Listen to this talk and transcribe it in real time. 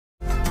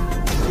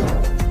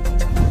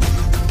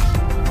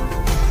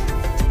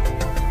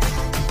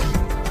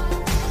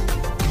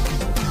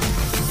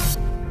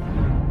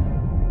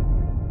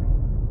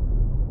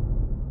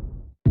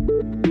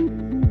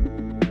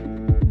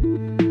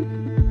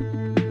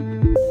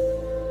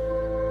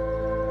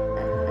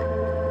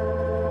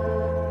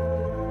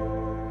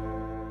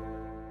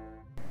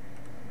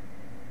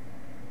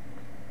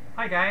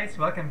Hi guys,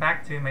 welcome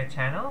back to my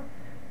channel.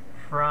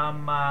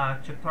 From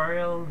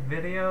tutorial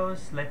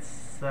videos,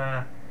 let's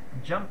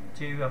jump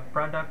to a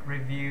product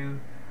review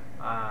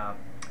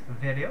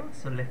video.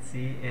 So let's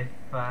see if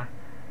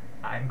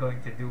I'm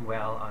going to do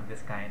well on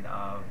this kind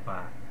of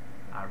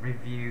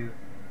review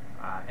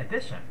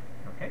edition.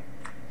 Okay,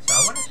 so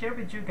I want to share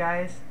with you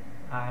guys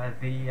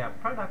the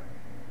product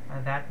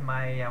that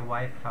my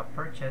wife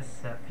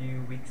purchased a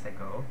few weeks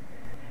ago.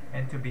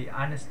 And to be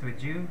honest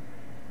with you,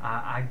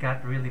 I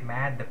got really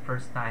mad the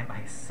first time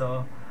I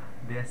saw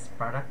this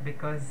product,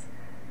 because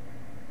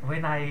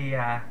when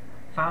I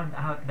found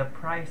out the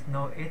price,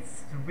 no,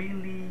 it's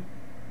really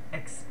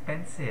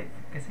expensive.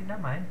 Kasi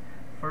naman,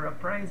 for a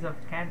price of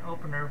can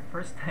opener,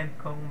 first time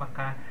kong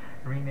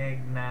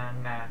makarinig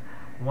ng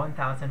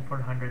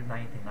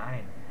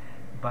 1,499.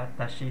 But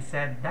she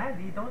said,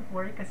 Daddy, don't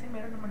worry kasi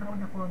meron naman ako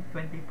nakuha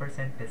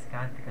 20%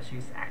 discount because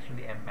she's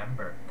actually a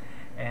member.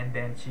 And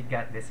then she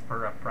got this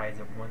for a price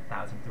of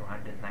 1,299.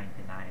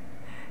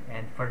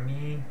 And for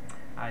me,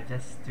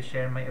 just to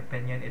share my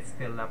opinion, it's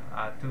still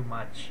too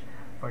much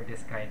for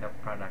this kind of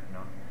product,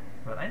 no?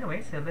 Well,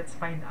 anyway, so let's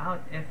find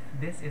out if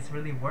this is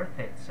really worth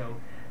it.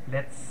 So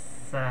let's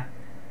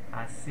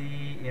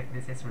see if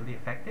this is really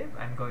effective.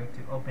 I'm going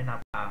to open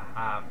up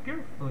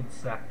Pure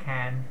Foods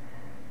can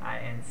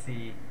and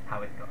see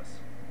how it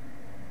goes.